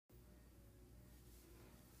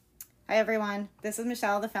Hi, everyone. This is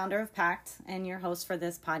Michelle, the founder of PACT, and your host for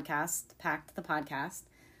this podcast, PACT the Podcast.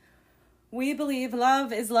 We believe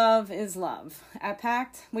love is love is love. At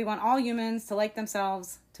PACT, we want all humans to like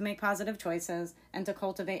themselves, to make positive choices, and to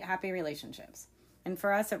cultivate happy relationships. And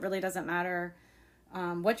for us, it really doesn't matter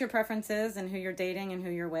what your preference is and who you're dating and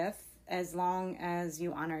who you're with, as long as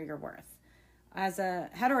you honor your worth. As a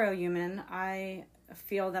hetero human, I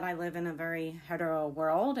feel that I live in a very hetero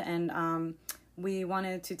world, and we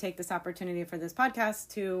wanted to take this opportunity for this podcast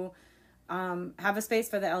to have a space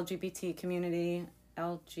for the LGBT community,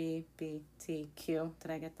 LGBTQ, did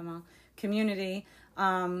I get them all? Community,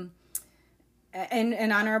 in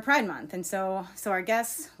honor of Pride Month. And so our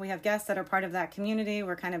guests, we have guests that are part of that community.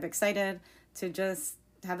 We're kind of excited to just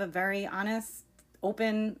have a very honest,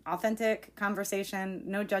 open, authentic conversation,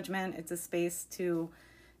 no judgment. It's a space to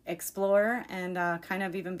explore. And kind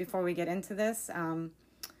of even before we get into this,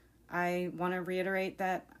 I want to reiterate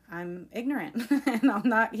that I'm ignorant and I'm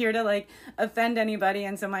not here to offend anybody.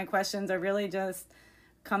 And so my questions are really just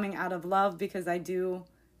coming out of love, because I do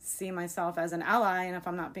see myself as an ally. And if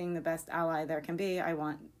I'm not being the best ally there can be, I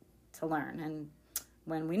want to learn. And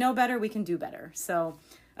when we know better, we can do better. So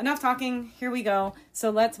enough talking. Here we go. So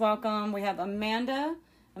let's welcome, we have Amanda.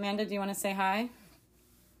 Amanda, do you want to say hi?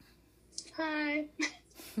 Hi.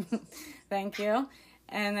 Thank you.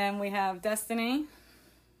 And then we have Destiny.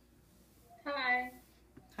 Hi.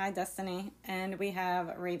 Hi, Destiny. And we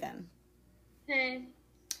have Raven. Hey.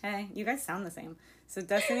 Hey, you guys sound the same. So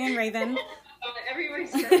Destiny and Raven Everybody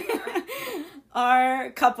says that. are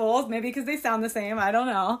couples, maybe because they sound the same. I don't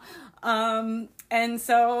know. And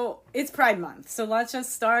so it's Pride Month. So let's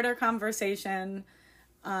just start our conversation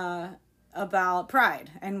about Pride.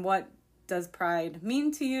 And what does Pride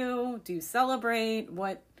mean to you? Do you celebrate?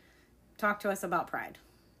 Talk to us about Pride.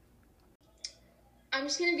 I'm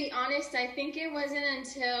just going to be honest. I think it wasn't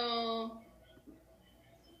until...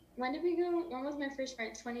 When did we go? When was my first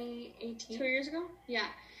Pride? 2018? 2 years ago? Yeah.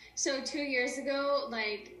 So 2 years ago,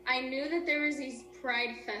 I knew that there was these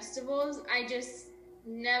Pride festivals. I just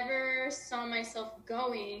never saw myself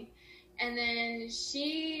going. And then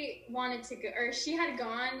she wanted to go, or she had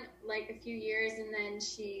gone a few years, and then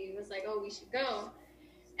she was like, oh, we should go.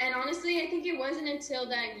 And honestly, I think it wasn't until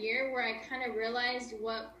that year where I kind of realized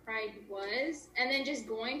what Pride was. And then just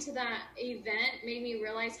going to that event made me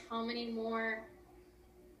realize how many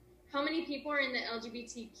people are in the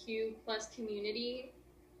LGBTQ plus community,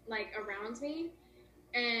 around me.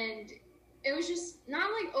 And it was just not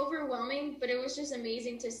overwhelming, but it was just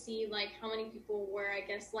amazing to see how many people were, I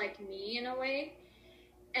guess, like me in a way.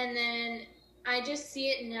 And then I just see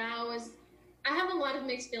it now as, I have a lot of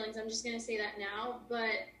mixed feelings. I'm just going to say that now.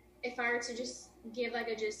 But if I were to just give a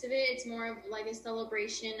gist of it, it's more of a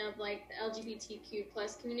celebration of the LGBTQ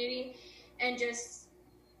plus community, and just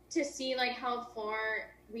to see how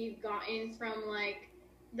far we've gotten from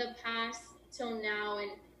the past till now.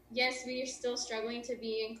 And yes, we are still struggling to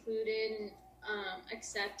be included and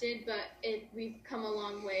accepted, but we've come a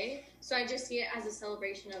long way. So I just see it as a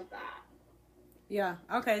celebration of that. Yeah.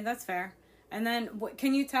 Okay. That's fair. And then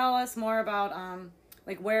can you tell us more about,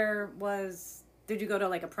 did you go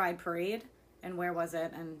to a Pride parade, and where was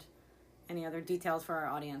it, and any other details for our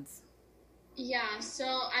audience? Yeah. So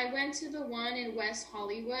I went to the one in West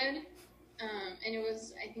Hollywood. And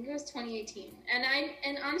I think it was 2018.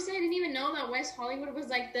 And honestly, I didn't even know that West Hollywood was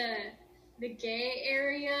the gay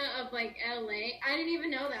area of LA. I didn't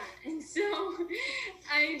even know that. And so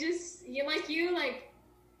I just,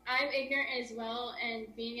 I'm ignorant as well.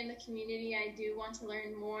 And being in the community, I do want to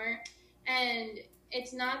learn more. And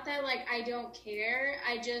it's not that I don't care.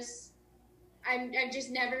 I've just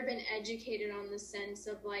never been educated on the sense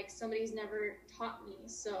of somebody's never taught me.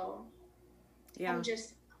 So yeah.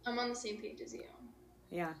 I'm on the same page as you.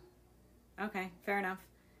 Yeah. Okay, fair enough.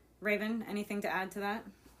 Raven, anything to add to that?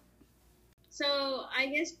 So I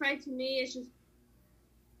guess Pride to me is just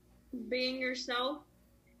being yourself,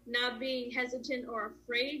 not being hesitant or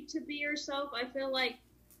afraid to be yourself. I feel like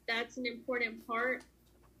that's an important part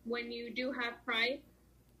when you do have Pride.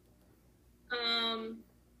 And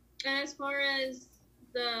as far as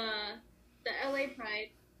the LA Pride,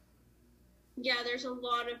 yeah, there's a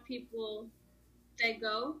lot of people that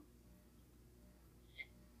go.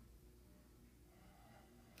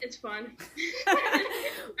 It's fun. I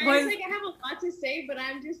have a lot to say, but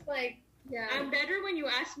I'm just yeah. I'm better when you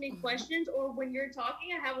ask me questions, or when you're talking,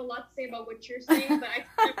 I have a lot to say about what you're saying, but I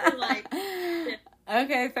never yeah.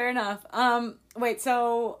 Okay, fair enough. Wait,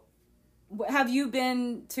 so have you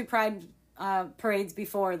been to Pride parades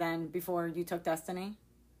before you took Destiny?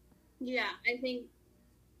 Yeah, I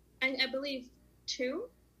believe 2.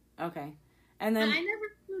 Okay. And then I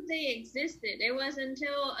never flew knew they existed. It was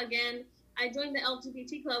until, again, I joined the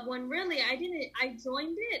LGBT club when really I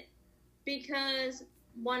joined it because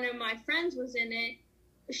one of my friends was in it.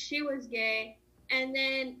 She was gay. And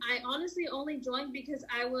then I honestly only joined because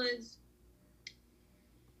I was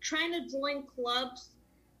trying to join clubs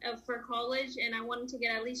for college, and I wanted to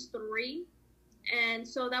get at least 3. And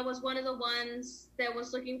so that was one of the ones that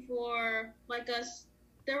was looking for, like, us.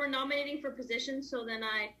 They were nominating for positions, so then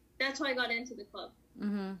that's why I got into the club.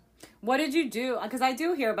 Mm-hmm. What did you do? Because I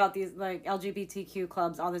do hear about these, like, LGBTQ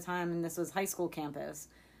clubs all the time, and this was high school campus.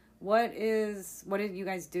 What did you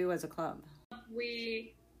guys do as a club?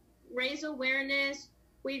 We raise awareness.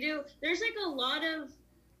 There's like a lot of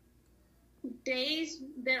days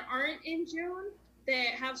that aren't in June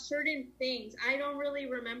that have certain things. I don't really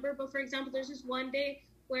remember, but for example, there's this one day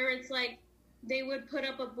where it's like they would put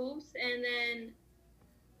up a booth, and then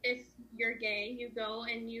if you're gay, you go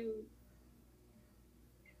and you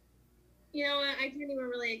know, I can't even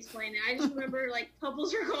really explain it. I just remember, like,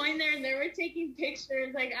 couples were going there and they were taking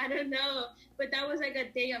pictures. Like, I don't know. But that was, like, a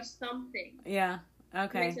day of something. Yeah.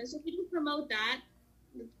 Okay. So if you just promote that,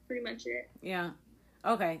 that's pretty much it. Yeah.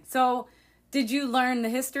 Okay. So did you learn the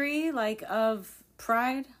history, like, of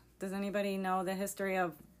Pride? Does anybody know the history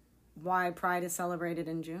of why Pride is celebrated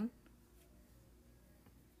in June?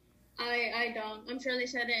 I don't. I'm sure they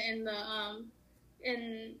said it in the,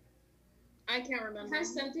 I can't remember. It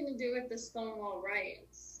has something to do with the Stonewall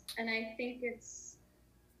riots. And I think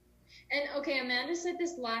okay, Amanda said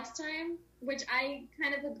this last time, which I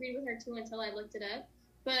kind of agreed with her too until I looked it up.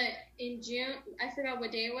 But in June, I forgot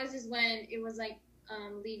what day it was, is when it was like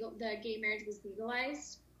legal, the gay marriage was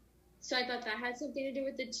legalized. So I thought that had something to do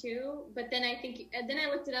with it too. But then then I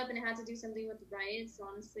looked it up and it had to do something with the riots. So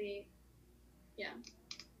honestly, yeah.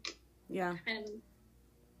 Yeah. Kind of.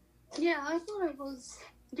 Yeah, I thought it was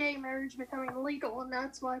gay marriage becoming illegal, and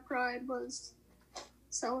that's why Pride was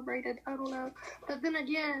celebrated. I don't know. But then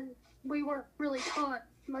again, we weren't really taught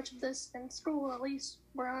much of this in school, at least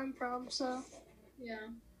where I'm from, so. Yeah.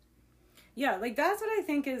 Yeah, like, that's what I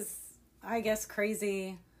think is, I guess,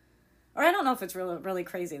 crazy. Or I don't know if it's really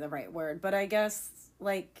crazy, the right word, but I guess,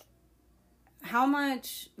 like, how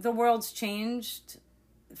much the world's changed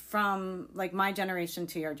from, like, my generation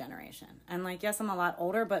to your generation. And, like, yes, I'm a lot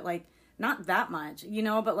older, but, like, not that much, you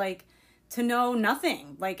know, but, like, to know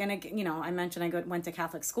nothing. Like, and, you know, I mentioned I went to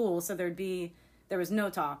Catholic school, so there was no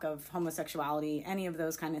talk of homosexuality, any of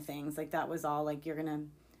those kind of things. Like, that was all, like, you're going to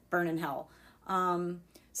burn in hell.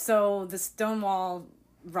 So the Stonewall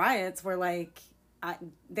riots were, like,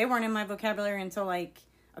 they weren't in my vocabulary until, like,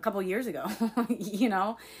 a couple years ago, you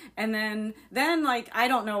know? And then, like, I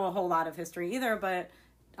don't know a whole lot of history either, but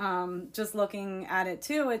just looking at it,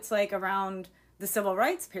 too, it's, like, around the civil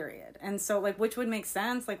rights period. And so, like, which would make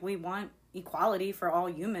sense. Like, we want equality for all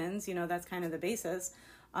humans, you know, that's kind of the basis.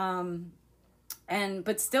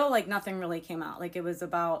 But still, like, nothing really came out. Like, it was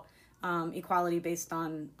about equality based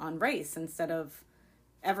on race instead of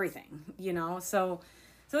everything, you know? So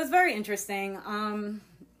it's very interesting.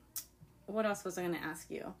 What else was I going to ask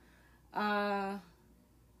you? I'm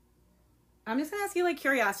just going to ask you, like,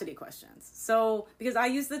 curiosity questions. So, because I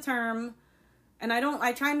use the term, and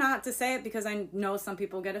I try not to say it because I know some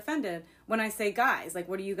people get offended when I say guys. Like,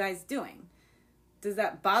 what are you guys doing? Does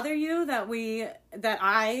that bother you that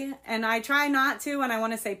I try not to, and I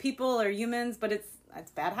want to say people or humans, but it's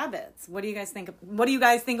bad habits. What do you guys think? What do you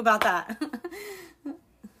guys think about that?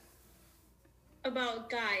 About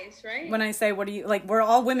guys, right? When I say, what do you, like, we're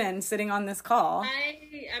all women sitting on this call.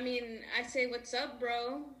 I mean, I say, what's up,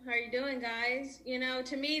 bro? How are you doing, guys? You know,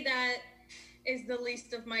 to me, that is the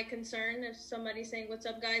least of my concern. If somebody's saying, what's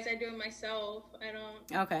up, guys, I do it myself. I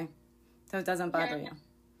don't. Okay. So it doesn't bother you.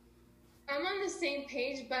 I'm on the same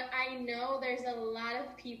page, but I know there's a lot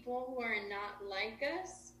of people who are not like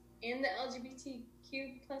us in the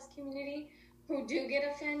LGBTQ plus community who do get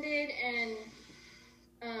offended, and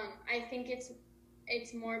I think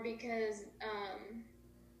it's more because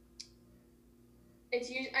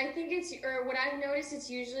what I've noticed, it's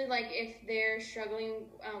usually like if they're struggling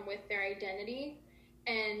with their identity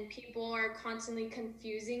and people are constantly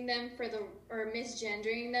confusing them or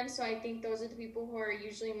misgendering them. So I think those are the people who are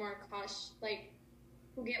usually more cautious, like,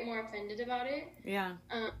 who get more offended about it. Yeah.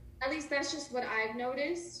 At least that's just what I've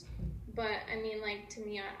noticed. But I mean, like, to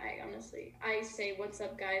me, I honestly, I say what's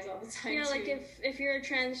up, guys, all the time. Yeah, too. like if you're a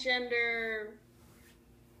transgender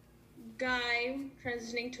guy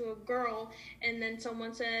transitioning to a girl, and then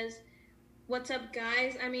someone says, "What's up,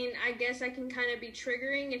 guys?" I mean, I guess I can kind of be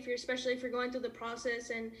triggering especially if you're going through the process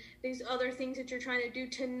and these other things that you're trying to do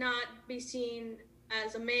to not be seen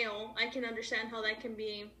as a male. I can understand how that can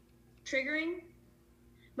be triggering.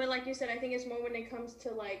 But like you said, I think it's more when it comes to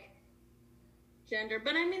like gender.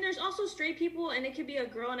 But I mean, there's also straight people, and it could be a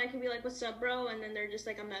girl, and I can be like, "What's up, bro?" And then they're just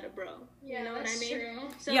like, "I'm not a bro." Yeah, you know what I that's mean? true.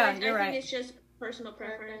 So Yeah, I you're right. think it's just personal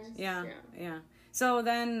preference. Yeah. So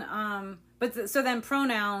then, so then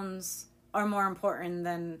pronouns are more important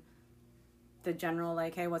than the general,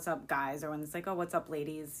 like, "Hey, what's up, guys?" Or when it's like, "Oh, what's up,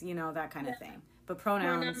 ladies?" You know, that kind of thing. But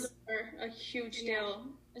pronouns are a huge deal.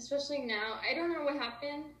 Especially now. I don't know what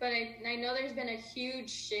happened, but I know there's been a huge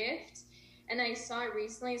shift. And I saw it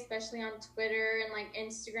recently, especially on Twitter and like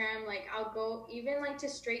Instagram. Like I'll go even like to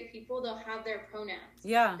straight people, they'll have their pronouns.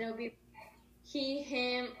 Yeah. They'll be he,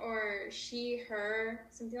 him, or she, her,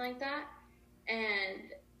 something like that.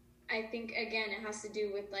 And I think again it has to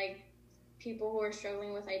do with like people who are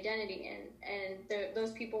struggling with identity, and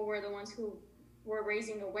those people were the ones who were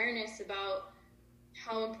raising awareness about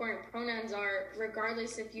how important pronouns are,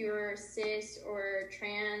 regardless if you're cis or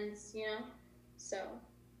trans, you know. So.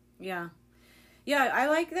 Yeah, I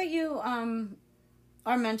like that you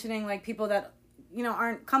are mentioning like people that, you know,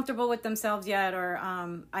 aren't comfortable with themselves yet, or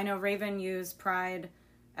I know Raven used pride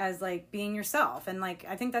as like being yourself, and like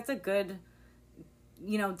I think that's a good,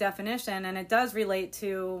 you know, definition, and it does relate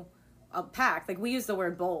to a pack. Like we use the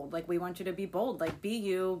word bold, like we want you to be bold, like be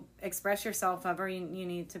you, express yourself however you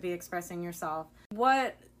need to be expressing yourself.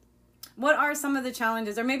 What are some of the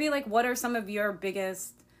challenges, or maybe like what are some of your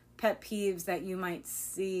biggest pet peeves that you might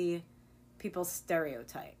see people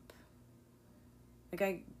stereotype? Like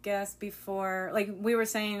I guess before, like we were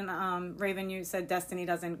saying, Raven, you said Destiny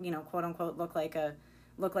doesn't, you know, quote unquote look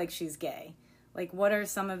like she's gay. Like what are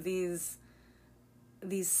some of these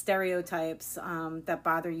stereotypes that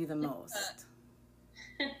bother you the most?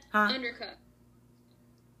 Undercut.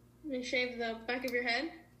 You shave the back of your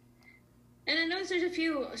head. And I know there's a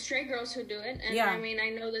few straight girls who do it, and I mean I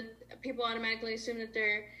know that people automatically assume that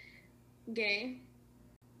they're gay.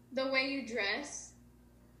 The way you dress.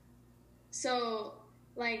 So,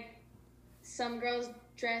 like, some girls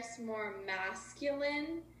dress more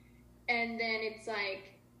masculine, and then it's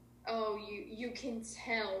like, oh, you can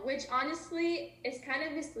tell. Which, honestly, is kind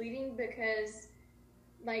of misleading because,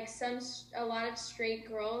 like, a lot of straight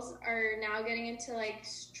girls are now getting into, like,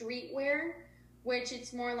 streetwear, which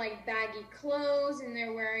it's more, like, baggy clothes, and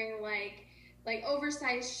they're wearing, like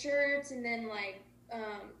oversized shirts, and then, like,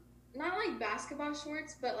 not like basketball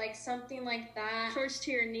shorts, but like something like that. Shorts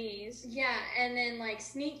to your knees. Yeah, and then like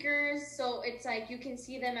sneakers. So it's like you can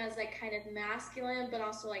see them as like kind of masculine, but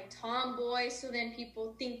also like tomboy. So then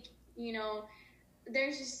people think, you know,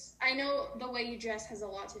 there's just, I know the way you dress has a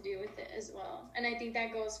lot to do with it as well. And I think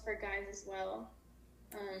that goes for guys as well.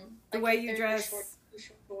 The like way you dress.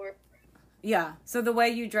 Short. Yeah. So the way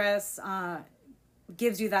you dress,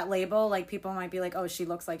 gives you that label. Like people might be like, oh, she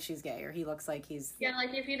looks like she's gay, or he looks like he's... Yeah,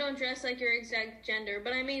 like if you don't dress like your exact gender.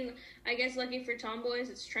 But I mean, I guess lucky for tomboys,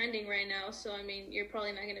 it's trending right now, so I mean you're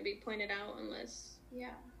probably not going to be pointed out unless you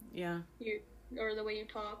or the way you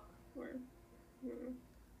talk, or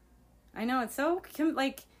I know, it's so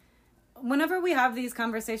like whenever we have these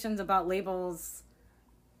conversations about labels,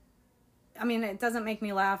 I mean, it doesn't make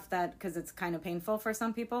me laugh that because it's kind of painful for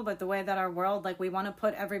some people, but the way that our world, like we want to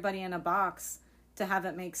put everybody in a box to have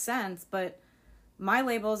it make sense, but my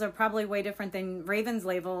labels are probably way different than Raven's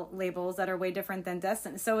labels that are way different than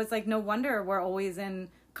Destiny. So it's like no wonder we're always in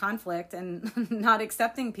conflict and not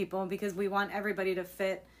accepting people, because we want everybody to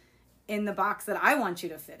fit in the box that I want you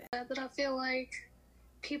to fit in. But I feel like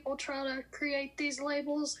people try to create these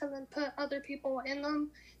labels and then put other people in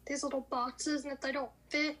them, these little boxes, and if they don't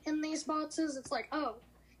fit in these boxes, it's like, oh,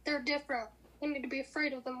 they're different. We need to be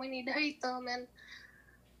afraid of them. We need to hate them. And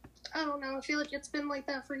I don't know. I feel like it's been like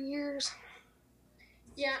that for years.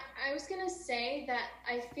 Yeah, I was going to say that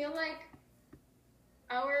I feel like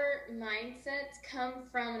our mindsets come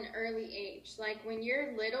from an early age. Like when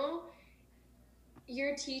you're little,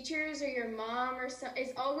 your teachers or your mom or so,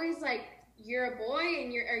 it's always like you're a boy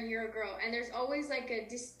and you're a girl. And there's always like a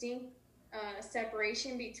distinct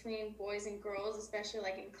separation between boys and girls, especially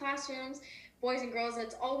like in classrooms. Boys and girls,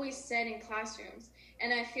 that's always said in classrooms.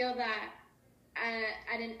 And I feel that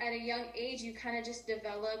at a young age, you kind of just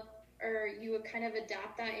develop, or you would kind of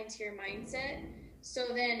adapt that into your mindset. So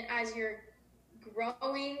then as you're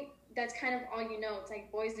growing, that's kind of all you know. It's like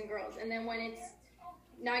boys and girls. And then when it's,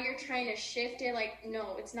 now you're trying to shift it, like,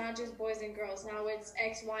 no, it's not just boys and girls. Now it's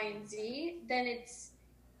X, Y, and Z. Then it's,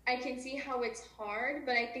 I can see how it's hard,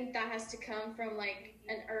 but I think that has to come from like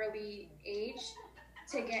an early age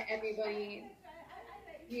to get everybody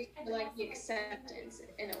like the acceptance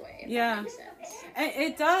in a way. If that makes sense.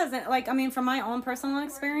 It does. Like, I mean, from my own personal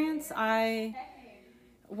experience, I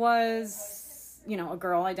was, you know, a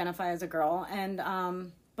girl, identify as a girl, and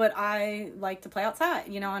but I like to play outside,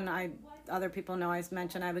 you know, and other people know I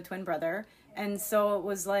mentioned I have a twin brother. And so it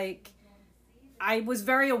was like, I was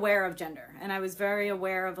very aware of gender, and I was very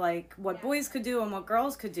aware of like what boys could do and what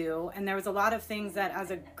girls could do. And there was a lot of things that as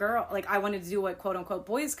a girl, like I wanted to do what quote unquote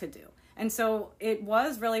boys could do. And so it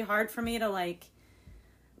was really hard for me to like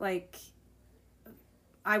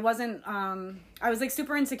I wasn't, I was like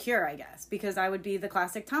super insecure, I guess, because I would be the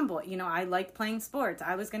classic tomboy. You know, I liked playing sports.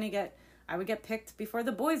 I would get picked before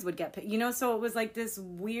the boys would get picked, you know? So it was like this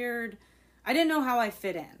weird, I didn't know how I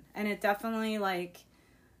fit in. And it definitely like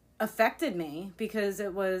affected me because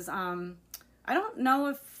it was, I don't know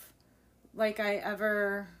if like I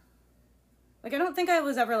don't think I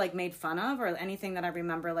was ever like made fun of or anything that I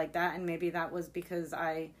remember like that. And maybe that was because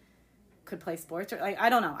I could play sports or like, I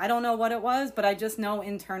don't know what it was, but I just know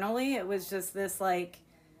internally it was just this like,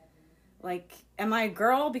 am I a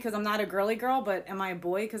girl because I'm not a girly girl, but am I a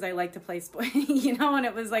boy because I like to play sport, you know? And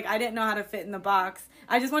it was like, I didn't know how to fit in the box.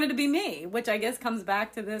 I just wanted to be me, which I guess comes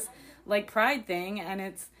back to this like pride thing. And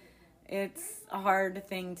it's a hard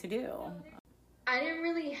thing to do. I didn't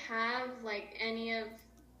really have like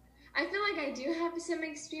I feel like I do have some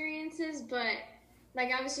experiences, but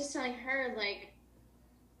like I was just telling her like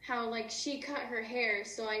how like she cut her hair.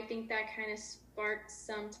 So I think that kind of sparked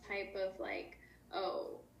some type of like,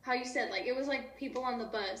 oh, how you said, like, it was like people on the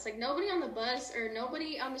bus, like nobody on the bus or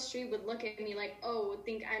nobody on the street would look at me like, oh,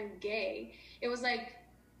 think I'm gay. It was like,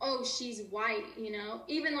 oh, she's white, you know,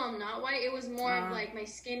 even though I'm not white, it was more of like my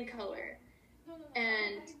skin color.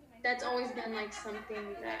 And that's always been like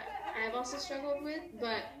something that I've also struggled with.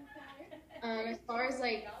 But as far as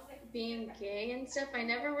like being gay and stuff, I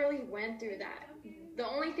never really went through that. The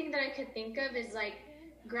only thing that I could think of is like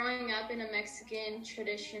growing up in a Mexican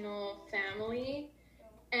traditional family.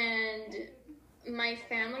 And my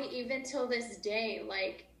family, even till this day,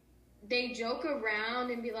 like, they joke around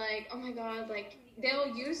and be like, oh my God, like,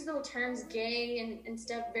 they'll use the terms gay and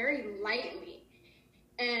stuff very lightly.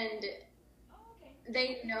 And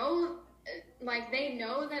they know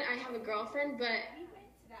that I have a girlfriend, but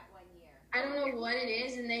I don't know what it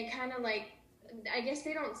is. And they kind of like, I guess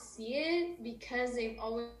they don't see it because they've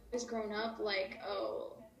always grown up like,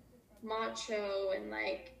 oh, macho and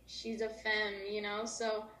like, she's a femme, you know?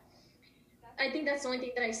 So I think that's the only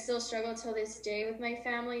thing that I still struggle till this day with my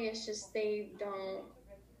family. It's just they don't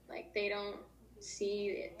see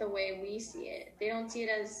it the way we see it. They don't see it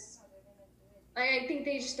as, like, I think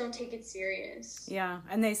they just don't take it serious. Yeah,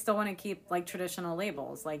 and they still want to keep like traditional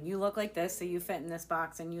labels. Like, you look like this, so you fit in this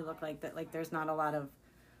box, and you look like that. Like, there's not a lot of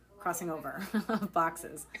crossing over of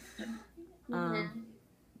boxes.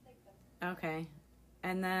 Okay.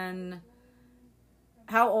 And then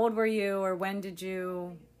how old were you, or when did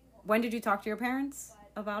you talk to your parents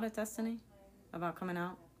about it, Destiny? About coming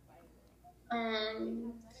out?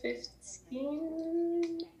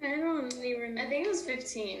 15. I don't even remember. I think it was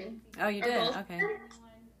 15. Oh, you did? Okay. I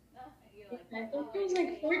think it was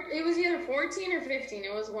like it was either 14 or 15.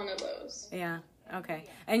 It was one of those. Yeah. Okay.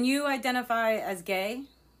 And you identify as gay?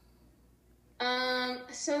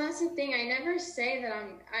 So that's the thing. I never say that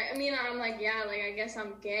I'm like, yeah, like I guess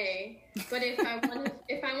I'm gay. But if I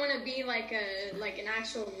want to be like an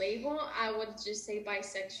actual label, I would just say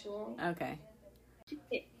bisexual. Okay.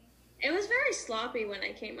 It was very sloppy when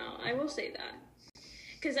I came out. I will say that.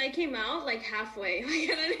 Because I came out like halfway.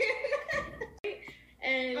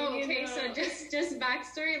 And okay, so just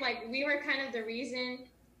backstory, like we were kind of the reason.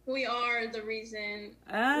 We are the reason.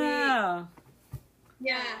 Oh.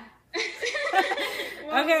 Yeah. Okay.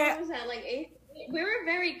 What was that, like 8th? We were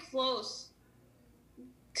very close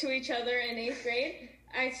to each other in 8th grade.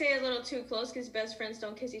 I'd say a little too close because best friends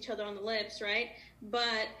don't kiss each other on the lips, right?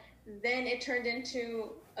 But then it turned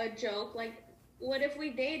into a joke, like, what if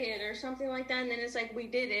we dated or something like that? And then it's like, we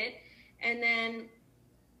did it. And then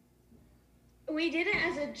we did it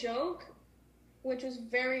as a joke, which was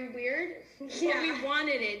very weird. Yeah. But we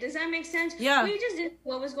wanted it. Does that make sense? Yeah. We just did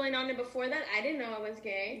what was going on before that. I didn't know I was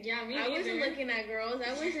gay. Yeah, me I either. wasn't looking at girls.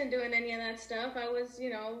 I wasn't doing any of that stuff. I was,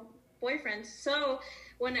 boyfriends. So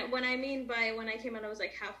when I mean by when I came out, I was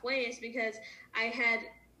like halfway, is because I had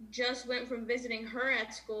just went from visiting her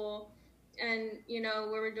at school, and we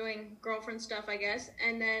were doing girlfriend stuff, I guess.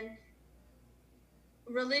 And then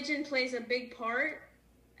religion plays a big part.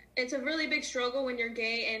 It's a really big struggle when you're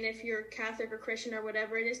gay, and if you're Catholic or Christian or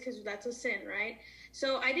whatever it is, because that's a sin, right?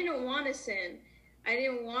 So I didn't want to sin. I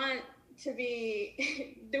didn't want to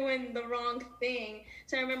be doing the wrong thing.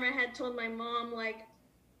 So I remember I had told my mom, like,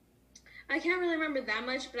 I can't really remember that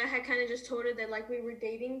much, but I had kind of just told her that like we were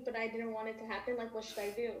dating, but I didn't want it to happen. Like, what should I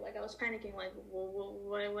do? Like, I was panicking. Like, well,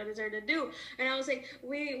 what is there to do? And I was like,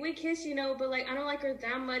 we kiss, you know, but like I don't like her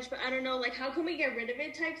that much. But I don't know, like, how can we get rid of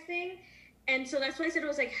it, type thing. And so that's why I said it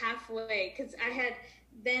was like halfway, because I had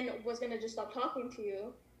then was gonna just stop talking to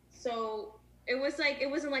you. So it was like, it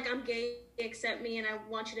wasn't like I'm gay, accept me, and I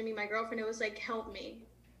want you to be my girlfriend. It was like, help me.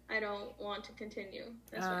 I don't want to continue.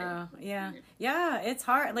 That's yeah, it's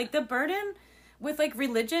hard. Like the burden with like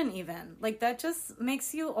religion, even like that just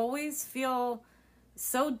makes you always feel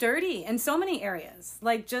so dirty in so many areas.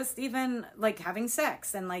 Like just even like having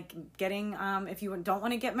sex and like getting if you don't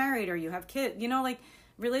want to get married or you have kids, you know, like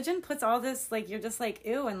religion puts all this, like you're just like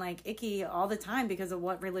ew and like icky all the time because of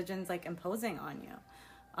what religion's like imposing on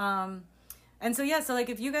you. And so so like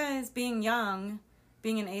if you guys being young,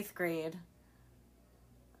 being in 8th grade.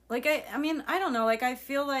 Like, I mean, I don't know. Like, I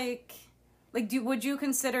feel like would you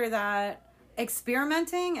consider that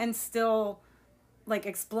experimenting and still, like,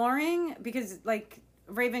 exploring? Because, like,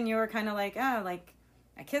 Raven, you were kind of like, like,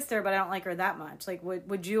 I kissed her, but I don't like her that much. Like,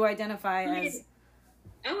 would you identify as...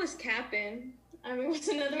 I was capping. I mean, what's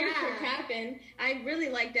another word for capping? I really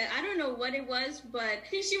liked that. I don't know what it was, but... I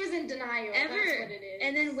think she was in denial. That's what it is.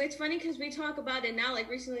 And then it's funny because we talk about it now, like,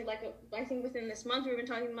 recently, like, I think within this month we've been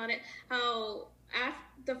talking about it, how... After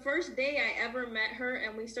the first day I ever met her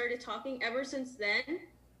and we started talking, ever since then,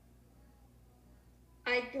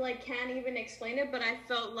 I like can't even explain it, but I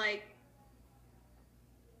felt like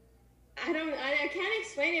I can't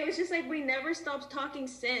explain it. It was just like we never stopped talking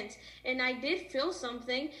since, and I did feel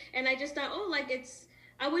something, and I just thought, oh, like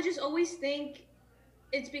I would just always think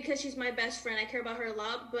it's because she's my best friend. I care about her a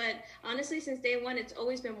lot, but honestly, since day one, it's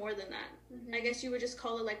always been more than that. Mm-hmm. I guess you would just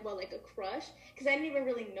call it like a crush, because I didn't even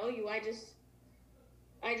really know you. I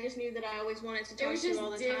just knew that I always wanted to talk to you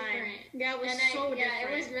all the time. Yeah, it was so different. Yeah,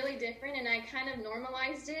 it was really different, and I kind of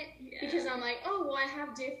normalized it because I'm like, oh, well, I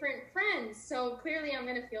have different friends, so clearly I'm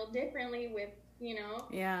going to feel differently with, you know?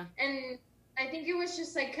 Yeah. And I think it was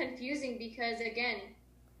just, like, confusing because, again,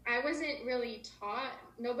 I wasn't really taught.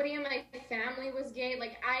 Nobody in my family was gay.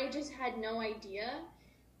 Like, I just had no idea.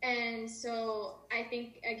 And so I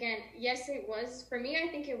think, again, yes, it was. For me, I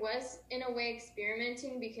think it was, in a way,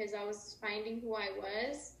 experimenting because I was finding who I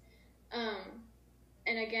was.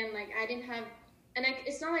 And again, like, I didn't have... And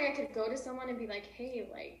it's not like I could go to someone and be like, hey,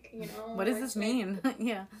 like, you know... What does this mean?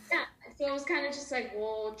 Yeah. Yeah. So it was kind of just like,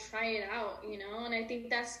 well, try it out, you know? And I think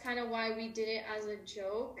that's kind of why we did it as a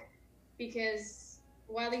joke. Because,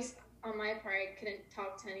 well, at least on my part, I couldn't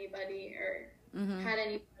talk to anybody or had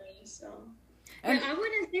anybody, so... And I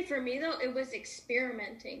wouldn't say for me though it was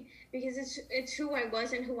experimenting because it's who I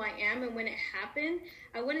was and who I am, and when it happened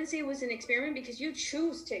I wouldn't say it was an experiment because you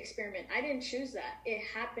choose to experiment. I didn't choose that. It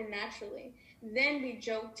happened naturally. Then we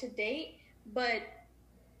joked to date, but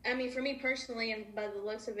I mean for me personally and by the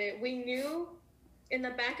looks of it, we knew in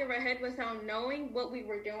the back of our head without knowing what we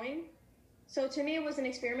were doing. So to me it wasn't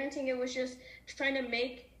experimenting, it was just trying to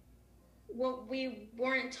make what we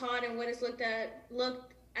weren't taught and what is looked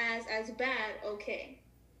as bad, okay.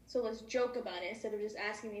 So let's joke about it instead of just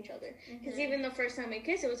asking each other. Because even the first time we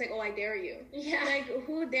kissed, it was like, oh, I dare you. Yeah. Like,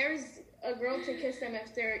 who dares a girl to kiss them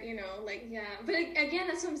if they're, you know, like... Yeah. But again,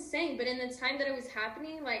 that's what I'm saying. But in the time that it was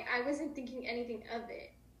happening, like, I wasn't thinking anything of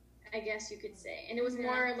it, I guess you could say. And it was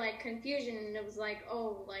more, like, confusion. And it was like,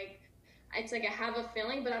 oh, like, it's like I have a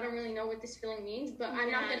feeling, but I don't really know what this feeling means. But I'm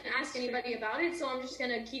not going to ask anybody about it, so I'm just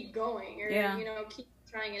going to keep going. Or, you know, keep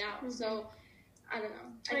trying it out. So... I don't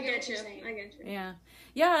know. I get you. Yeah.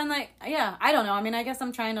 Yeah, and like, yeah, I don't know. I mean, I guess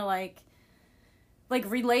I'm trying to like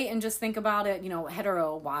relate and just think about it, you know,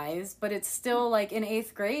 hetero-wise, but it's still like in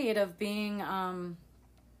 8th grade of being, I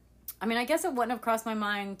mean, I guess it wouldn't have crossed my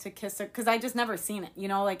mind to kiss her because I just never seen it, you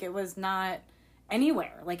know, like it was not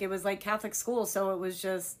anywhere. Like it was like Catholic school, so it was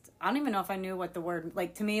just, I don't even know if I knew what the word,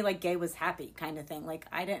 like to me, like gay was happy kind of thing. Like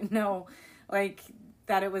I didn't know like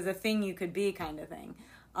that it was a thing you could be kind of thing.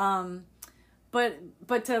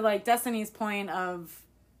 But to like Destiny's point of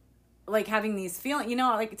like having these feelings, you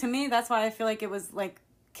know, like to me, that's why I feel like it was like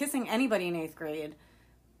kissing anybody in 8th grade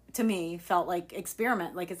to me felt like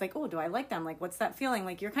experiment. Like, it's like, oh, do I like them? Like, what's that feeling?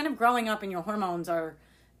 Like you're kind of growing up and your hormones are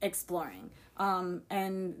exploring.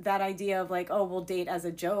 And that idea of like, oh, we'll date as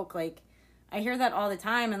a joke. Like I hear that all the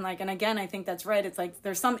time. And like, and again, I think that's right. It's like,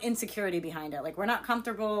 there's some insecurity behind it. Like we're not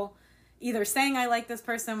comfortable either saying I like this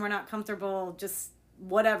person. We're not comfortable just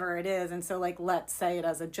whatever it is, and so like let's say it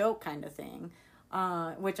as a joke kind of thing,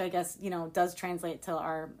 which I guess, you know, does translate to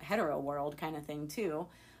our hetero world kind of thing too.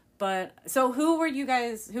 But so who were you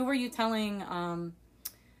telling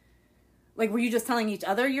like, were you just telling each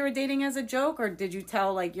other you were dating as a joke, or did you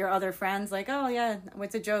tell, like, your other friends, like, oh, yeah,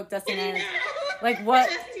 it's a joke, Destiny? Like, what?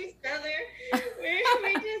 Just each other.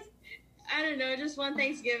 We just, I don't know, just one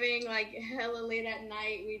Thanksgiving, like, hella late at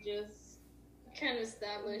night, we just kind of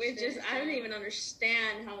established. We just, I don't even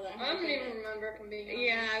understand how that happened. I don't even remember from being honest.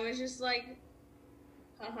 Yeah, I was just like,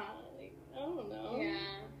 haha, like, I don't know. Yeah.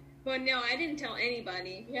 But no, I didn't tell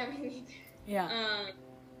anybody. Yeah, me neither. Yeah.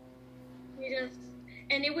 We just,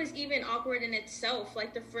 and it was even awkward in itself,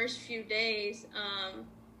 like the first few days,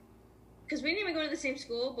 because we didn't even go to the same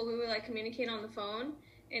school, but we would like communicate on the phone,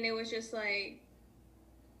 and it was just like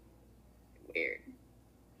weird.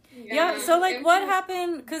 Yeah, so like what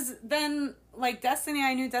happened? Because then, like, Destiny,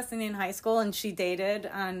 I knew Destiny in high school, and she dated,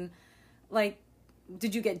 and like,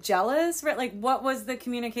 did you get jealous? Right? Like, what was the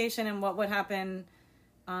communication, and what would happen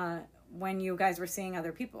when you guys were seeing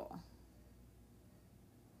other people?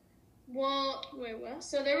 Well, wait, what?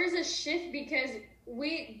 So there was a shift because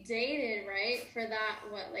we dated, right, for that,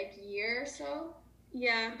 like year or so?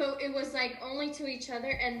 Yeah. But it was, like, only to each other,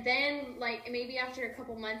 and then, like, maybe after a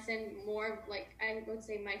couple months and more, like, I would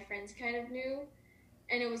say my friends kind of knew,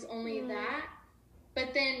 and it was only that.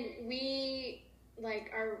 But then we,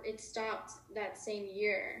 like, it stopped that same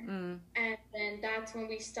year. And then that's when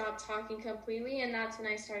we stopped talking completely, and that's when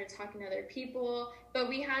I started talking to other people. But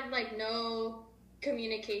we had, like, no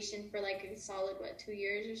communication for, like, a solid, 2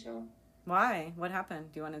 years or so. Why? What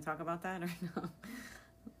happened? Do you want to talk about that or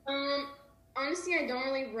no? Honestly, I don't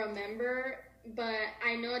really remember, but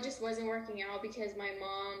I know it just wasn't working out because my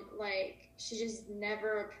mom, like, she just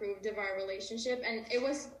never approved of our relationship. And it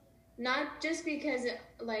was not just because,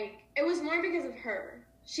 like, it was more because of her.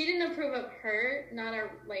 She didn't approve of her, not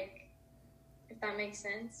our, like, if that makes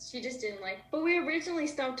sense. She just didn't like. But we originally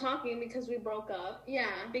stopped talking because we broke up. Yeah.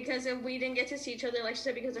 Because we didn't get to see each other, like she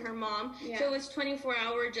said, because of her mom. Yeah. So it was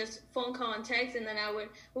 24-hour just phone call and text, and then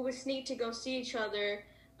we would sneak to go see each other.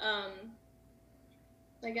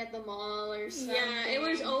 Like at the mall or something. Yeah, it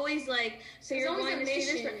was always like, so you're going to see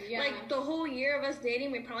this. Like the whole year of us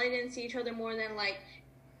dating, we probably didn't see each other more than like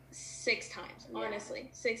 6 times,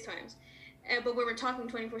 honestly. 6 times. But we were talking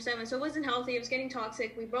 24/7, so it wasn't healthy. It was getting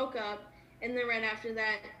toxic. We broke up. And then right after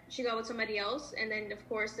that, she got with somebody else. And then, of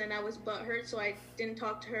course, then I was butthurt, so I didn't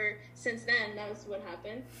talk to her since then. That was what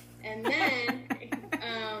happened. And then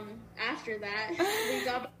after that, we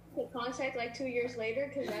got back in contact like 2 years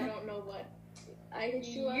later because I don't know what. I hit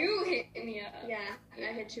you up. You hit me up. Yeah,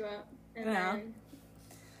 I hit you up.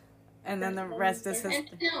 And then the rest is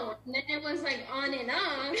history. And then it was like on and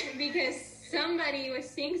off because somebody was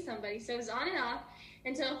seeing somebody. So it was on and off.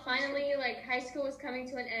 Until finally, like, high school was coming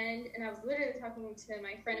to an end, and I was literally talking to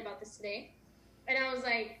my friend about this today, and I was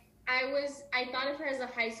like, I thought of her as a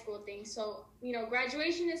high school thing, so, you know,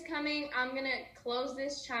 graduation is coming, I'm gonna close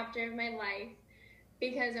this chapter of my life,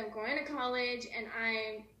 because I'm going to college, and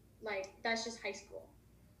I'm, like, that's just high school.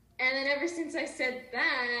 And then ever since I said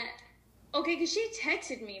that, okay, because she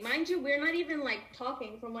texted me. Mind you, we're not even, like,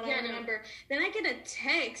 talking from what I remember. No. Then I get a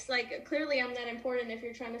text, like, clearly I'm not important if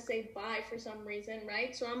you're trying to say bye for some reason,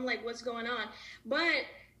 right? So I'm like, what's going on? But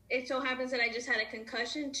it so happens that I just had a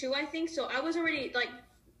concussion, too, I think. So I was already, like,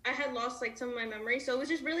 I had lost, like, some of my memory. So it was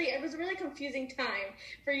a really confusing time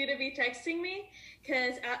for you to be texting me.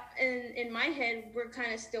 Because in my head, we're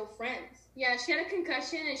kind of still friends. Yeah, she had a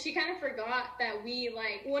concussion, and she kind of forgot that we,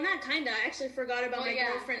 like... Well, not kind of. I actually forgot about my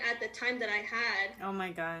girlfriend at the time that I had. Oh,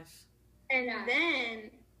 my gosh. And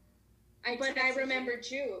then... I remembered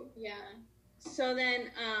you. Yeah. So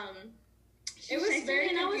then, it was very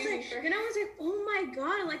confusing for her. And I was like, oh, my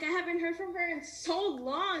God. Like, I haven't heard from her in so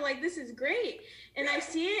long. Like, this is great. And I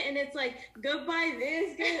see it, and it's like, goodbye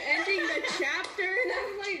this, ending the chapter. And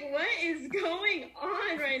I'm like, what is going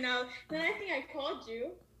on right now? Then I think I called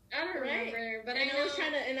you. I don't remember, but I was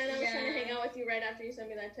trying to hang out with you right after you sent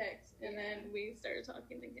me that text, and then we started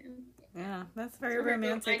talking again. Yeah, that's very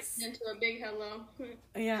romantic. Into a big hello.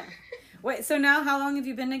 Yeah. Wait, so now how long have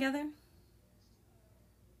you been together?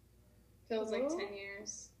 Feels like 10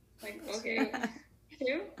 years. Like, okay.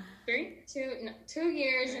 2? 3? 2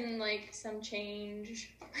 years and like some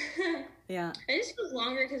change. Yeah. It just feels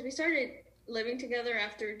longer because we started living together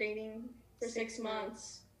after dating for 6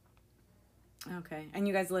 months. Okay, and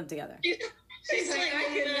you guys live together. She's like, I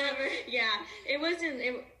could never. Yeah, it wasn't.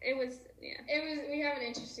 It was. Yeah, it was. We have an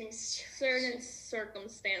interesting certain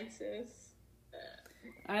circumstances.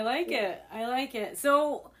 I like it. I like it.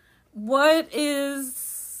 So, how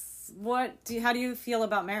do you feel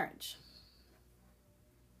about marriage?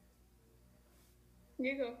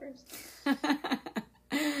 You go first.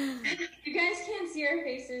 You guys can't see our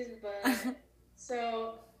faces, but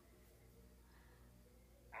so.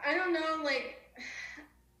 I don't don't know, like,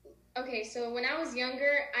 okay, so when I was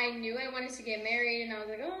younger, I knew I wanted to get married, and I was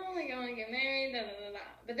like, oh, like, I want to get married, da, da, da, da.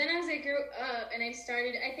 But then as I grew up and I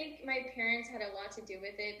started, I think my parents had a lot to do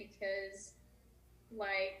with it because,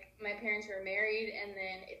 like, my parents were married and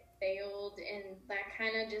then it failed, and that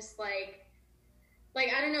kind of just, like,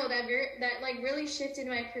 I don't know, that like, really shifted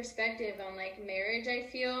my perspective on, like, marriage, I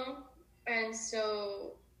feel. And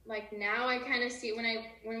so, like, now I kind of see,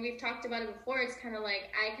 when we've talked about it before, it's kind of like,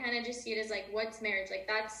 I kind of just see it as, like, what's marriage? Like,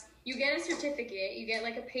 that's, you get a certificate, you get,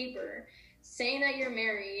 like, a paper saying that you're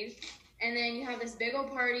married, and then you have this big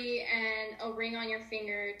old party and a ring on your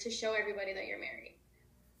finger to show everybody that you're married.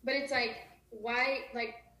 But it's like, why,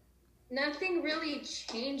 like, nothing really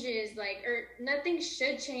changes, like, or nothing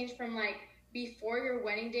should change from, like, before your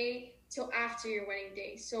wedding day till after your wedding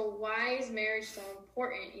day. So why is marriage so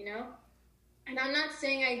important, you know? And I'm not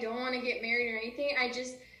saying I don't want to get married or anything. I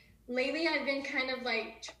just, lately I've been kind of,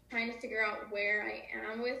 like, trying to figure out where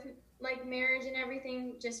I am with, like, marriage and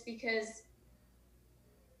everything, just because,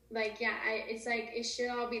 like, yeah, it's like, it should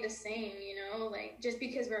all be the same, you know? Like, just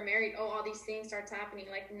because we're married, oh, all these things starts happening.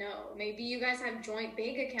 Like, no, maybe you guys have joint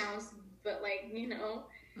bank accounts, but, like, you know?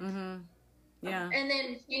 Mm-hmm. Yeah. And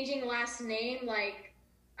then changing last name, like,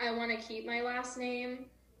 I want to keep my last name.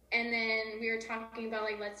 And then we were talking about,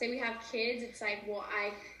 like, let's say we have kids. It's like, well,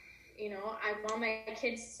 I want my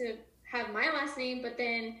kids to have my last name, but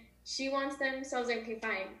then she wants them. So I was like, okay,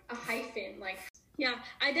 fine, a hyphen. Like, Yeah,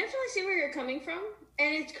 I definitely see where you're coming from.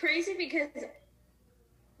 And it's crazy because,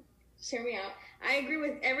 hear me out, I agree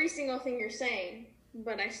with every single thing you're saying,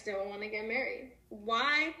 but I still want to get married.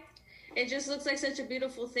 Why? It just looks like such a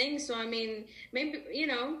beautiful thing. So, I mean, maybe, you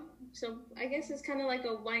know, so I guess it's kind of like a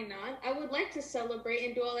why not? I would like to celebrate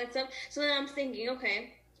and do all that stuff. So then I'm thinking,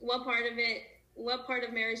 okay, what part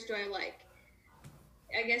of marriage do I like?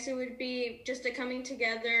 I guess it would be just the coming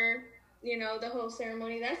together, you know, the whole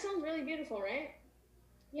ceremony. That sounds really beautiful, right?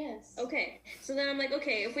 yes. Okay. So then I'm like,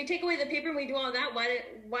 okay, if we take away the paper and we do all that,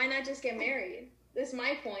 why not just get married? That's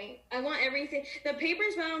my point. I want everything. The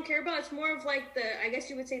papers, what I don't care about. It's more of like I guess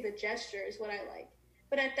you would say the gesture is what I like.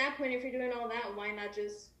 But at that point, if you're doing all that, why not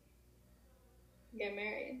just get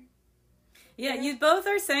married? Yeah, you both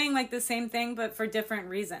are saying, like, the same thing, but for different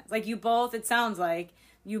reasons. Like, it sounds like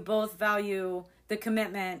you both value the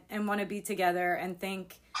commitment and want to be together and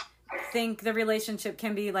think the relationship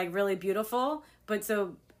can be, like, really beautiful. But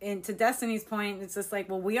so, and to Destiny's point, it's just like,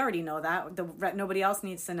 well, we already know that. Nobody else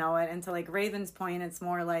needs to know it. And to, like, Raven's point, it's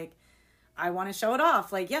more like, I want to show it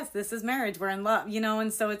off. Like, yes, this is marriage. We're in love, you know?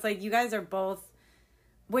 And so it's like, you guys are both,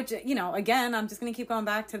 which, you know, again, I'm just going to keep going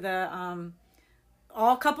back to the,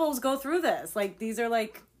 all couples go through this. Like, these are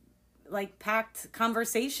like packed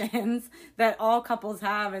conversations that all couples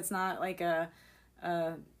have. It's not like a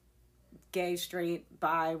gay, straight,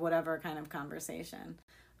 bi, whatever kind of conversation.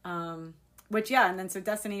 Which, yeah, and then so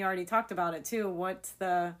Destiny, you already talked about it too. What's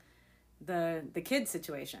the kid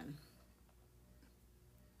situation?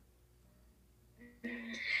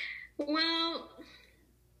 Well,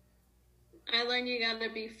 I learned you gotta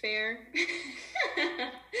be fair.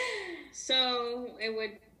 So it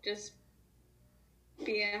would just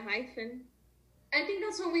be a hyphen. I think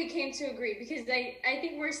that's what we came to agree, because I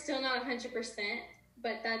think we're still not 100%,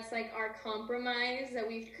 but that's, like, our compromise that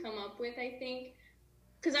we've come up with, I think.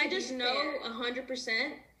 Because I just know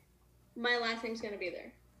 100% my last name's going to be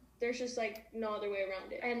there. There's just, like, no other way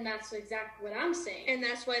around it. And that's exactly what I'm saying. And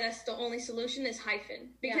that's why that's the only solution is hyphen.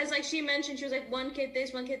 Because, like she mentioned, she was like, one kid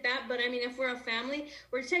this, one kid that. But, I mean, if we're a family,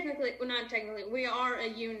 not technically, we are a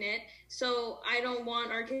unit. So I don't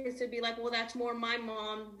want our kids to be like, well, that's more my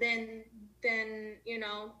mom than you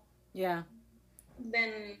know. Yeah.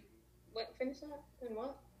 Then, what? Finish that? Then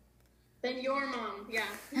what? Then your mom. Yeah,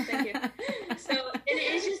 thank you. So, and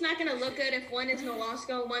it's just not going to look good if one is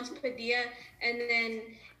Nolasco, one's Padilla, and then,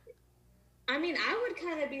 I mean, I would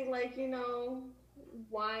kind of be like, you know,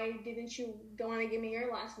 why didn't you want to give me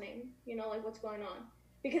your last name? You know, like, what's going on?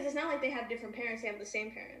 Because it's not like they have different parents, they have the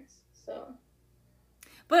same parents, so.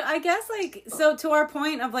 But I guess, like, so to our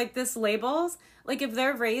point of, like, this labels, like, if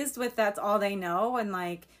they're raised with that's all they know, and,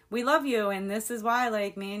 like, we love you, and this is why,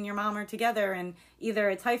 like, me and your mom are together, and either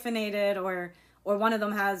it's hyphenated or one of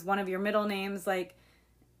them has one of your middle names, like,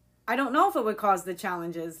 I don't know if it would cause the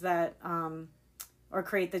challenges that, or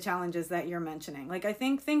create the challenges that you're mentioning. Like, I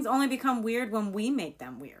think things only become weird when we make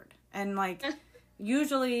them weird. And, like,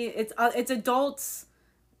 usually it's adults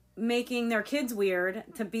making their kids weird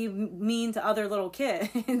to be mean to other little kids.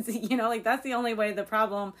 You know, like, that's the only way the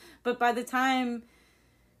problem. But by the time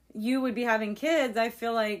you would be having kids, I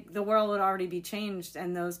feel like the world would already be changed,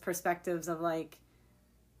 and those perspectives of, like,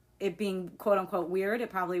 it being quote unquote weird, it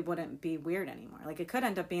probably wouldn't be weird anymore. Like it could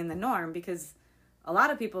end up being the norm because a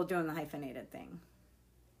lot of people are doing the hyphenated thing.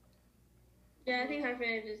 Yeah, I think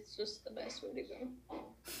hyphenated is just the best way to go.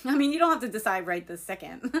 I mean, you don't have to decide right this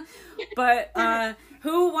second. But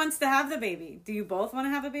who wants to have the baby? Do you both want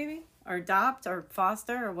to have a baby? Or adopt or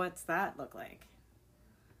foster? Or what's that look like?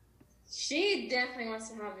 She definitely wants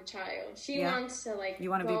to have a child. She wants to, like,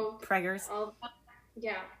 you want to be preggers?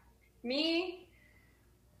 Yeah. Me,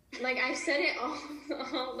 like, I've said it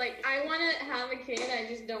all, like, I want to have a kid. I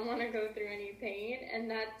just don't want to go through any pain.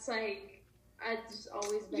 And that's, like, I just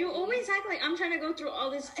always been. You always act like I'm trying to go through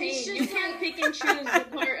all this pain. You can't pick and choose the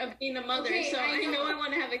part of being a mother. Okay, so I know I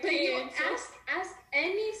want to have a kid. But you ask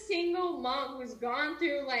any single mom who's gone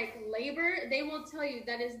through like labor, they will tell you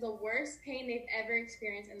that is the worst pain they've ever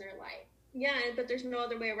experienced in their life. Yeah, but there's no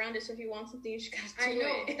other way around it. So if you want something, you just gotta do it.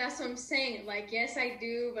 I know. That's what I'm saying. Like, yes, I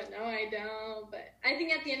do, but no, I don't. But I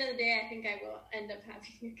think at the end of the day, I think I will end up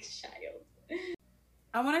having a child.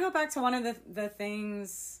 I want to go back to one of the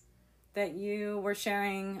things that you were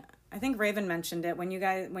sharing. I think Raven mentioned it when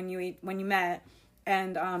you met,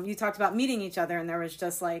 and you talked about meeting each other, and there was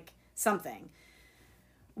just like something.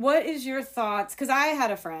 What is your thoughts? Because I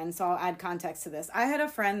had a friend, so I'll add context to this. I had a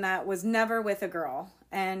friend that was never with a girl,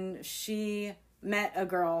 and she met a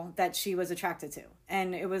girl that she was attracted to,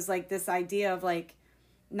 and it was like this idea of like,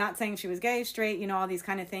 not saying she was gay, straight, you know, all these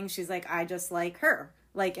kind of things. She's like, I just like her,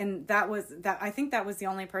 like, and that. I think that was the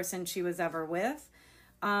only person she was ever with.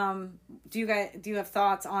 Do you have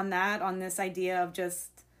thoughts on that, on this idea of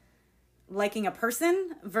just liking a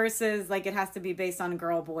person versus like it has to be based on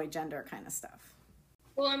girl, boy, gender kind of stuff?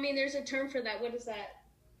 Well, I mean, there's a term for that. What is that?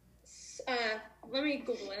 Let me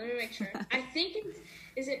Google it. Let me make sure. I think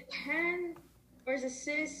is it pan or is it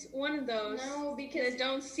cis? One of those. No, because they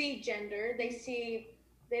don't see gender. They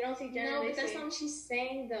don't see gender. No, but that's not what she's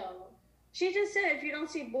saying though. She just said if you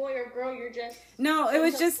don't see boy or girl, you're just. No, it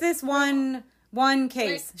was just this one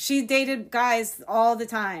case. Like, she dated guys all the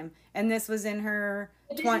time, and this was in her.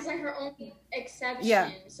 This is like her only exception.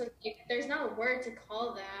 Yeah. So like, there's not a word to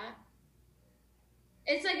call that.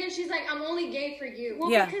 It's like if she's like, I'm only gay for you.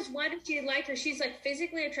 Well, because why does she like her? She's like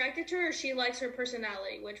physically attracted to her, or she likes her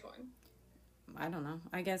personality. Which one? I don't know.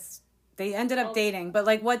 I guess they ended up dating, but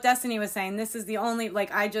like what Destiny was saying, this is the only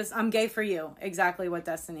like I'm gay for you. Exactly what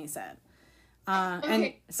Destiny said. Okay.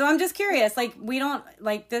 And so I'm just curious, like, we don't,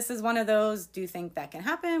 like, this is one of those, do you think that can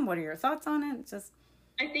happen? What are your thoughts on it? Just,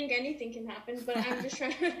 I think anything can happen, but I'm just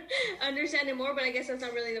trying to understand it more, but I guess that's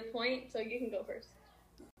not really the point, so you can go first.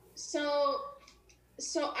 So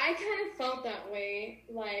I kind of felt that way,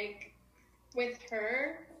 like, with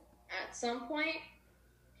her at some point,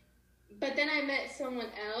 but then I met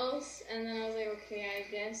someone else, and then I was like, okay,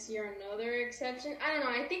 I guess you're another exception. I don't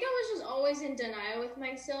know, I think I was just always in denial with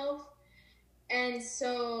myself. And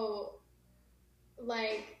so,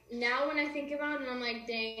 like, now when I think about it, I'm like,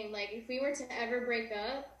 dang, like, if we were to ever break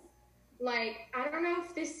up, like, I don't know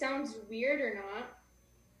if this sounds weird or not,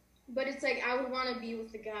 but it's like, I would want to be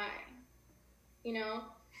with the guy, you know?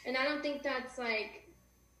 And I don't think that's, like,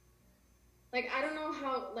 I don't know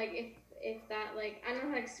how, like, if that, like, I don't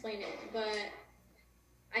know how to explain it, but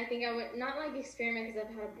I think I would, not, like, experiment because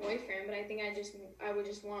I've had a boyfriend, but I think I would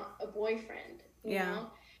just want a boyfriend, you know?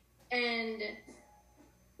 And,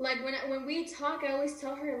 like, when we talk, I always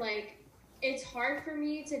tell her, like, it's hard for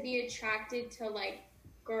me to be attracted to, like,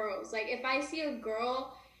 girls. Like, if I see a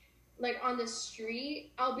girl, like, on the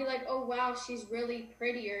street, I'll be like, oh, wow, she's really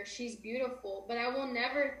pretty or she's beautiful. But I will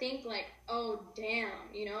never think, like, oh, damn,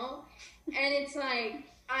 you know? And it's, like,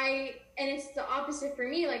 and it's the opposite for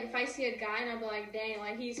me. Like, if I see a guy and I'll be like, dang,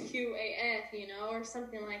 like, he's cute AF, you know, or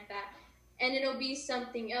something like that. And it'll be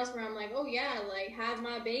something else where I'm like, oh, yeah, like, have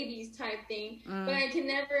my babies type thing. But I can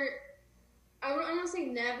never, I'm not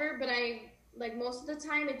saying never, but like, most of the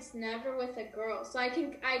time, it's never with a girl. So I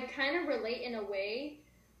kind of relate in a way,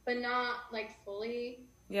 but not, like, fully.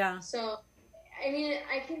 Yeah. So, I mean,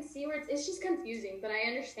 I can see where it's just confusing, but I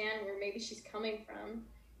understand where maybe she's coming from.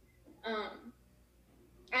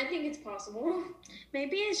 I think it's possible.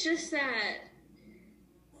 Maybe it's just that,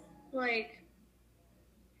 like,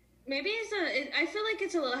 maybe I feel like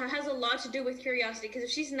it has a lot to do with curiosity, because if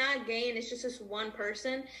she's not gay and it's just this one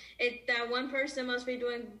person, that one person must be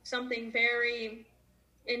doing something very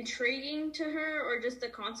intriguing to her, or just the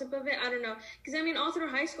concept of it. I don't know. Because, I mean, all through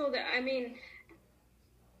high school,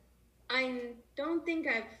 I don't think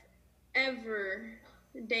I've ever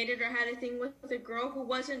dated or had a thing with a girl who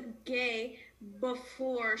wasn't gay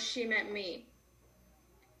before she met me.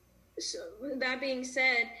 So that being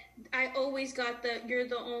said, I always got you're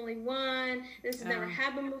the only one, this has never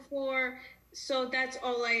happened before, So that's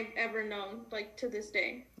all I've ever known, like, to this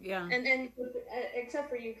day. Yeah. And except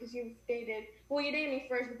for you, because you've dated. Well, you dated me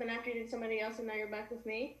first, but then after you did somebody else, and now you're back with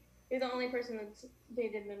me. You're the only person that's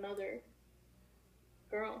dated another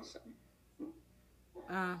girl. So.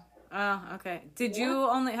 Oh, okay.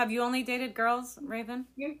 Have you only dated girls, Raven?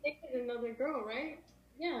 You dated another girl, right?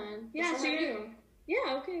 Yeah. Yeah. So you.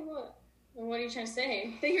 Yeah. Okay. What? Well, what are you trying to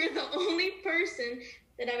say? That you're the only person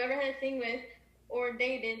that I've ever had a thing with or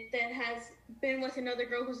dated that has been with another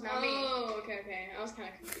girl who's not me. Oh, okay. I was kind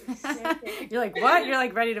of confused. Okay. You're like, what? You're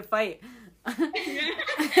like ready to fight. I was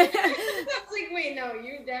like, wait, no,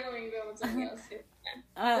 you definitely been with somebody else too.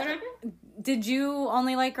 What happened? Did you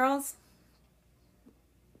only like girls?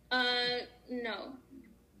 No.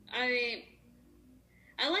 I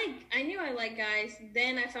knew I liked guys.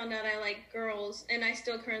 Then I found out I like girls, and I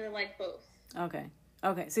still currently like both. Okay.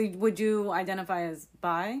 So would you identify as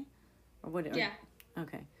bi? Or would it? Yeah.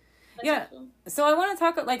 Okay. That's Yeah. cool. So I want to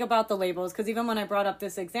talk like about the labels, because even when I brought up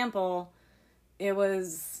this example, it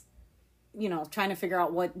was, trying to figure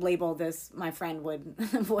out what label my friend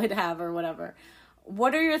would have or whatever.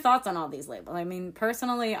 What are your thoughts on all these labels? I mean,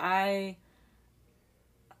 personally, I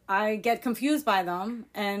get confused by them,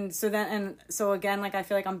 and so again, like I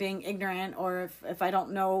feel like I'm being ignorant, or if I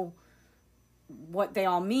don't know what they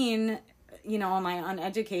all mean, am I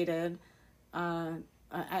uneducated?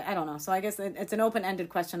 I don't know. So I guess it's an open-ended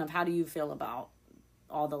question of how do you feel about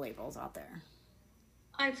all the labels out there?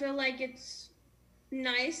 I feel like it's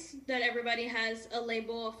nice that everybody has a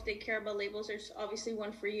label. If they care about labels, there's obviously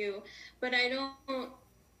one for you. But I don't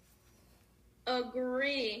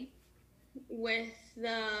agree with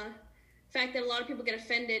the fact that a lot of people get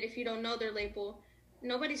offended if you don't know their label.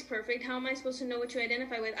 Nobody's perfect. How am I supposed to know what you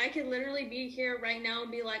identify with? I could literally be here right now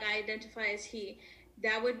and be like, I identify as he.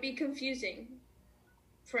 That would be confusing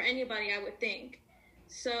for anybody, I would think.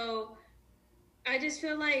 So I just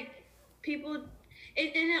feel like people, and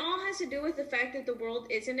it all has to do with the fact that the world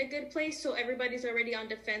isn't a good place, so everybody's already on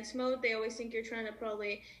defense mode. They always think you're trying to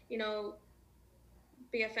probably,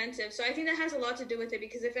 be offensive. So I think that has a lot to do with it,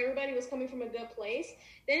 because if everybody was coming from a good place,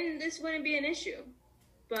 then this wouldn't be an issue.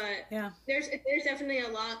 But yeah, there's definitely a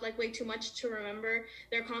lot, like way too much to remember.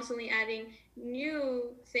 They're constantly adding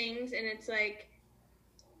new things, and it's like,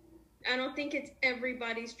 I don't think it's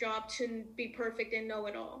everybody's job to be perfect and know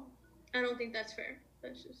it all. I don't think that's fair.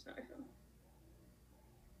 That's just how I feel.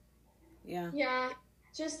 Yeah. Yeah,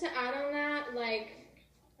 just to add on that, like,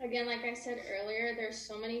 again, like I said earlier, there's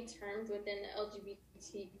so many terms within the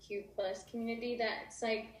LGBTQ plus community that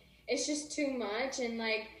it's just too much. And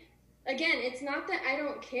like, again, it's not that I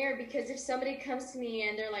don't care, because if somebody comes to me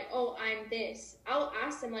and they're like, oh, I'm this, I'll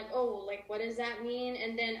ask them like, oh, like, what does that mean?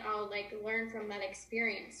 And then I'll like learn from that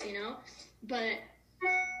experience, but,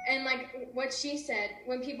 and like what she said,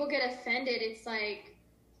 when people get offended, it's like,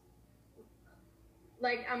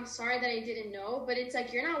 I'm sorry that I didn't know, but it's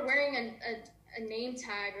like, you're not wearing a name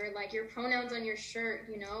tag or like your pronouns on your shirt,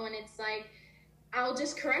 and it's like, I'll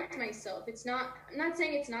just correct myself. I'm not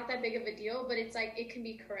saying it's not that big of a deal, but it's like, it can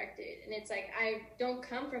be corrected. And it's like, I don't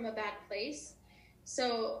come from a bad place.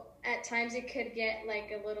 So at times it could get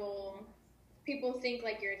like a little, people think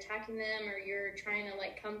like you're attacking them or you're trying to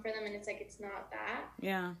like come for them. And it's like, it's not that.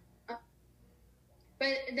 Yeah.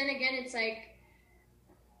 But then again, it's like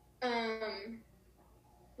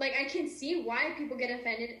I can see why people get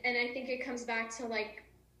offended. And I think it comes back to like,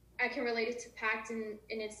 I can relate it to Pact, and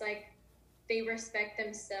it's like, they respect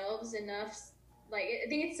themselves enough. Like, I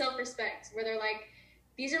think it's self-respect, where they're like,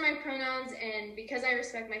 these are my pronouns, and because I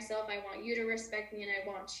respect myself, I want you to respect me, and I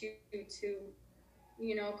want you to,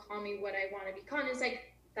 call me what I want to be called. And it's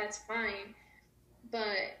like, that's fine.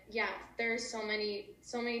 But yeah, there's so many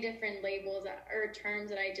different labels or terms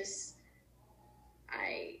that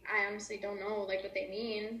I honestly don't know like what they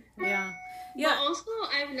mean. Yeah. But also,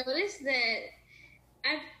 I've noticed that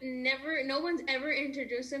no one's ever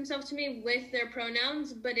introduced themselves to me with their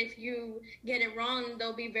pronouns, but if you get it wrong,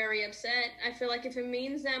 they'll be very upset. I feel like if it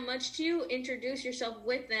means that much to you, introduce yourself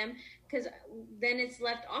with them, because then it's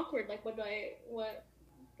left awkward. Like, what do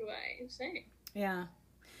I say? Yeah.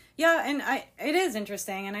 Yeah, and it is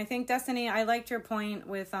interesting, and I think, Destiny, I liked your point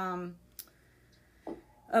with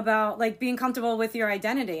about like being comfortable with your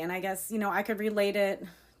identity, and I guess, I could relate it.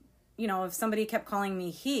 If somebody kept calling me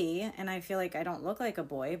he, and I feel like I don't look like a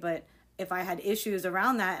boy, but if I had issues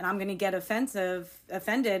around that, and I'm going to get offended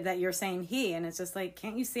that you're saying he, and it's just like,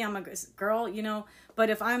 can't you see I'm a girl, But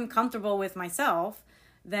if I'm comfortable with myself,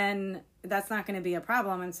 then that's not going to be a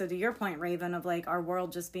problem. And so to your point, Raven, of like our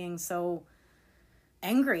world just being so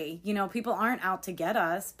angry, people aren't out to get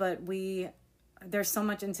us, but there's so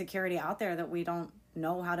much insecurity out there that we don't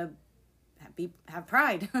know how to have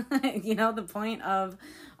pride. You know, the point of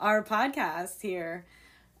our podcast here.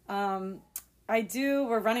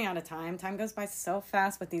 We're running out of time. Time goes by so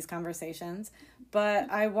fast with these conversations, but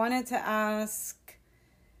I wanted to ask,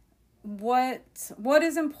 what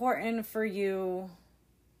is important for you,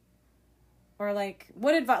 or like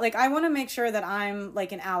what advice, like I want to make sure that I'm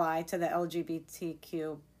like an ally to the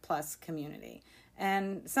LGBTQ plus community.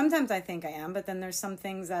 And sometimes I think I am, but then there's some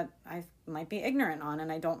things that I might be ignorant on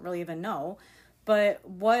and I don't really even know. But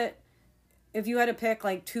if you had to pick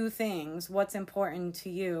like two things, what's important to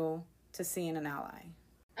you to see in an ally?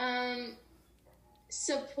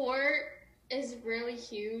 Support is really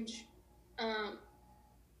huge.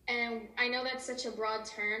 And I know that's such a broad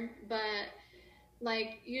term, but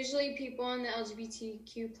like usually people in the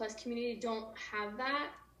LGBTQ plus community don't have that.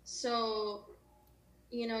 So,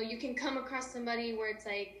 you know, you can come across somebody where it's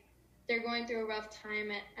like they're going through a rough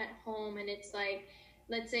time at home, and it's like,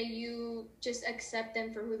 let's say you just accept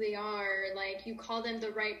them for who they are, like you call them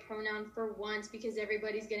the right pronoun for once because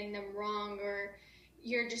everybody's getting them wrong, or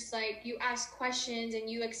you're just like, you ask questions and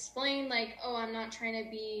you explain like, oh, I'm not trying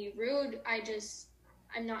to be rude,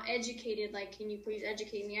 I'm not educated, like, can you please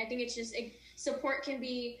educate me? I think it's just, support can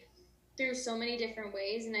be through so many different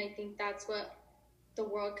ways, and I think that's what the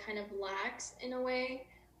world kind of lacks in a way,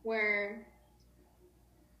 where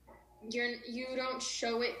you don't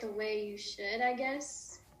show it the way you should, I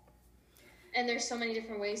guess. And there's so many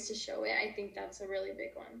different ways to show it. I think that's a really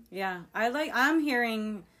big one. Yeah, I'm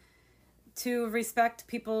hearing to respect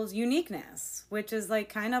people's uniqueness, which is like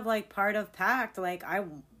kind of like part of PACT. Like, I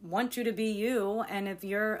want you to be you, and if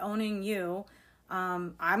you're owning you,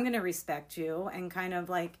 I'm going to respect you and kind of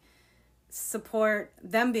like support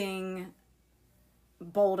them being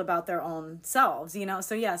bold about their own selves, you know?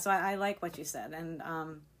 So yeah, so I like what you said. And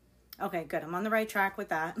okay, good. I'm on the right track with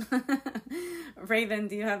that. Raven,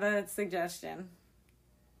 do you have a suggestion?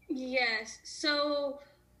 Yes. So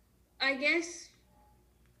I guess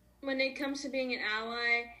when it comes to being an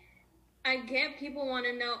ally, I get people want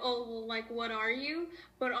to know, oh, well, like, what are you?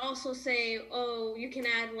 But also say, oh, you can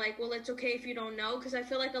add, like, well, it's okay if you don't know. Because I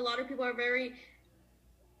feel like a lot of people are very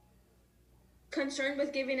concerned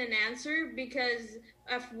with giving an answer, because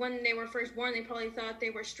when they were first born, they probably thought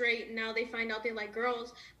they were straight, and now they find out they like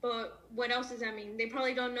girls. But what else does that mean? They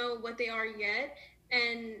probably don't know what they are yet.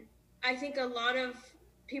 And I think a lot of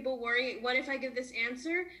people worry, what if I give this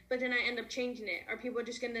answer, but then I end up changing it? Are people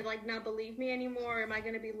just going to like not believe me anymore? Or am I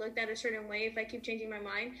going to be looked at a certain way if I keep changing my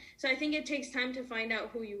mind? So I think it takes time to find out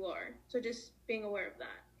who you are. So just being aware of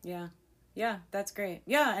that. Yeah, that's great.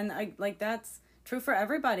 Yeah, and I like that's true for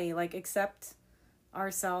everybody. Like, accept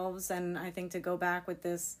ourselves. And I think to go back with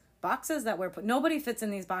this boxes that we're put, nobody fits in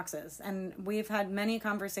these boxes. And we've had many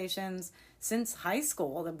conversations since high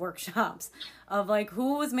school, the workshops, of like,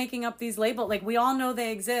 who was making up these labels? Like, we all know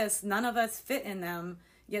they exist, none of us fit in them,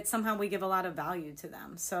 yet somehow we give a lot of value to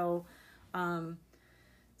them. So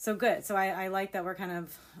so good. So I like that we're kind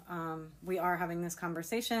of we are having this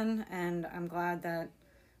conversation, and I'm glad that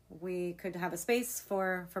we could have a space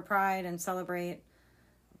for Pride and celebrate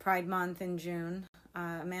Pride Month in June.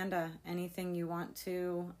 Amanda, anything you want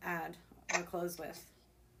to add or close with?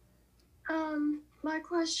 My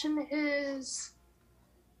question is,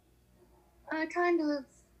 I kind of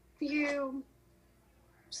view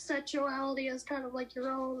sexuality as kind of like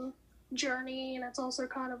your own journey, and it's also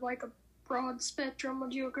kind of like a broad spectrum.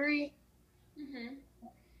 Would you agree? Mm-hmm.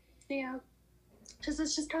 Yeah. Because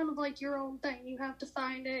it's just kind of like your own thing. You have to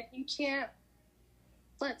find it. You can't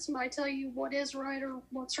let somebody tell you what is right or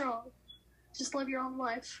what's wrong. Just live your own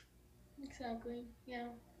life. Exactly. Yeah.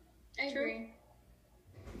 I agree.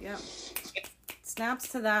 Yep. Snaps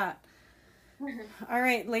to that. All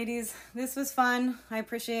right, ladies, this was fun. I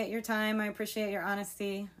appreciate your time. I appreciate your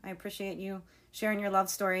honesty. I appreciate you sharing your love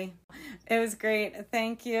story. It was great.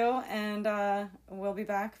 Thank you. And we'll be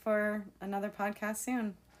back for another podcast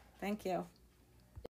soon. Thank you.